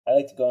I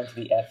like to go into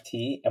the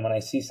FT, and when I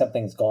see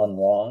something's gone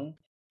wrong,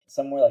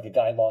 somewhere like a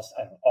guy lost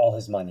all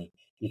his money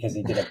because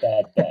he did a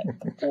bad bet,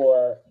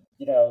 or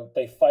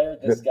they fired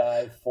this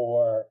guy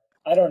for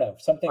I don't know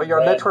something. Oh,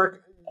 your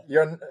network.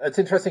 It's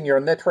interesting. You're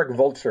a network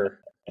vulture.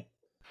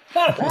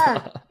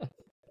 Ah!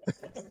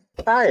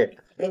 Hi.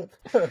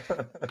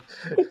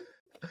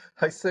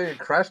 I say you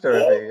crashed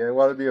everything. You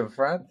want to be a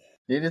friend?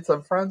 You need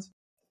some friends?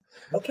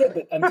 Okay,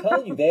 but I'm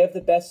telling you, they have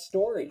the best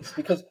stories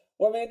because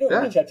what am I gonna do?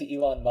 Yeah. Reach out to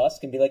Elon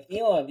Musk and be like,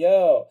 Elon,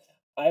 yo,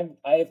 I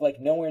have like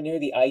nowhere near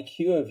the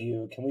IQ of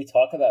you. Can we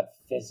talk about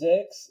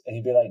physics? And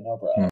he'd be like, no, bro.